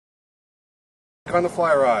Pike on the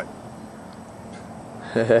fly rod.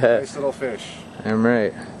 Nice little fish. I'm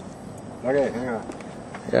right. Okay, hang on.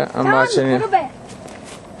 Yeah, I'm watching you.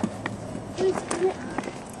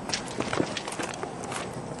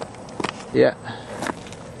 Yeah.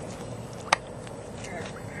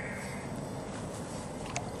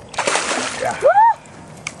 Yeah.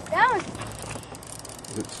 Down.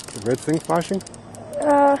 Is it the red thing flashing?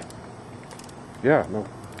 Yeah, no.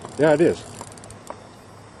 Yeah, it is.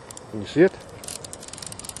 Can you see it?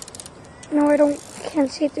 No, I can't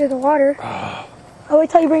see it through the water. I'll wait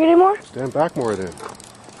till you bring it in more. Stand back more then.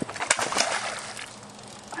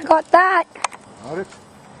 I got that. Got it?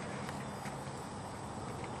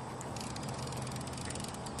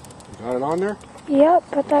 You got it on there? Yep,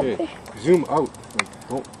 but that Okay, fish. zoom out.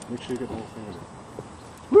 Oh, make sure you get the whole thing in it.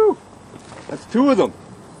 Woo! That's 2 of them.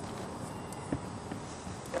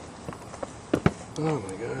 Oh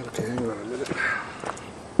my god, okay, hang on a minute.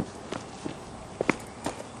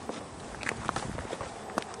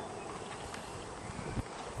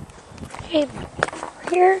 Okay,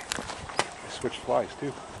 here. I switched flies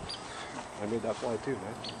too. I made that fly too,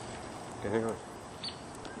 man. Okay, hang on.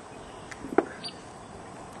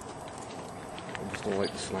 I just don't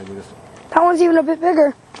like the sliminess. That one's even a bit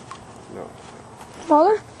bigger. No.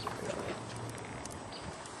 Smaller?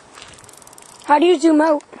 How do you zoom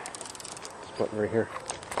out? This button right here.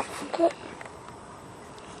 Okay.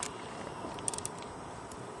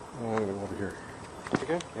 Oh, I'm gonna go over here.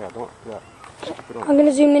 Okay? Yeah, don't do that. Just keep it on. I'm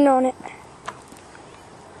gonna zoom in on it.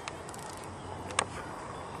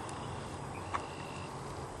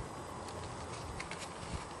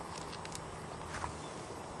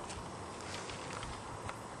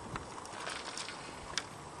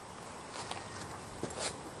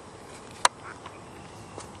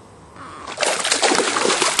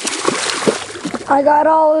 I got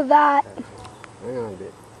all of that. Hang on a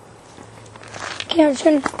bit. Okay, I'm just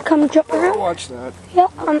gonna come jump around. Watch that. Yeah,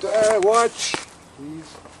 Watch!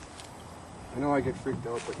 Please. I know I get freaked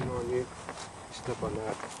out, but you know what I mean? Step on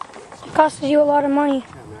that. it costs you a lot of money.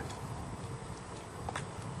 Yeah, man.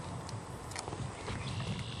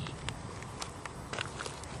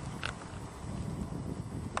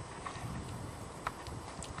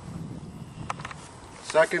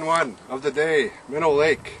 Second one of the day, Minnow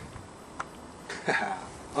Lake.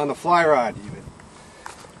 On the fly rod even.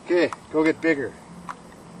 Okay, go get bigger.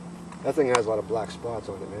 That thing has a lot of black spots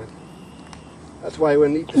on it, man. That's why I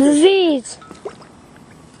wouldn't eat the fish. Disease.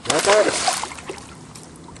 Not that.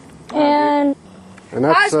 And And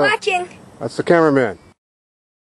that's, I was watching. that's the cameraman.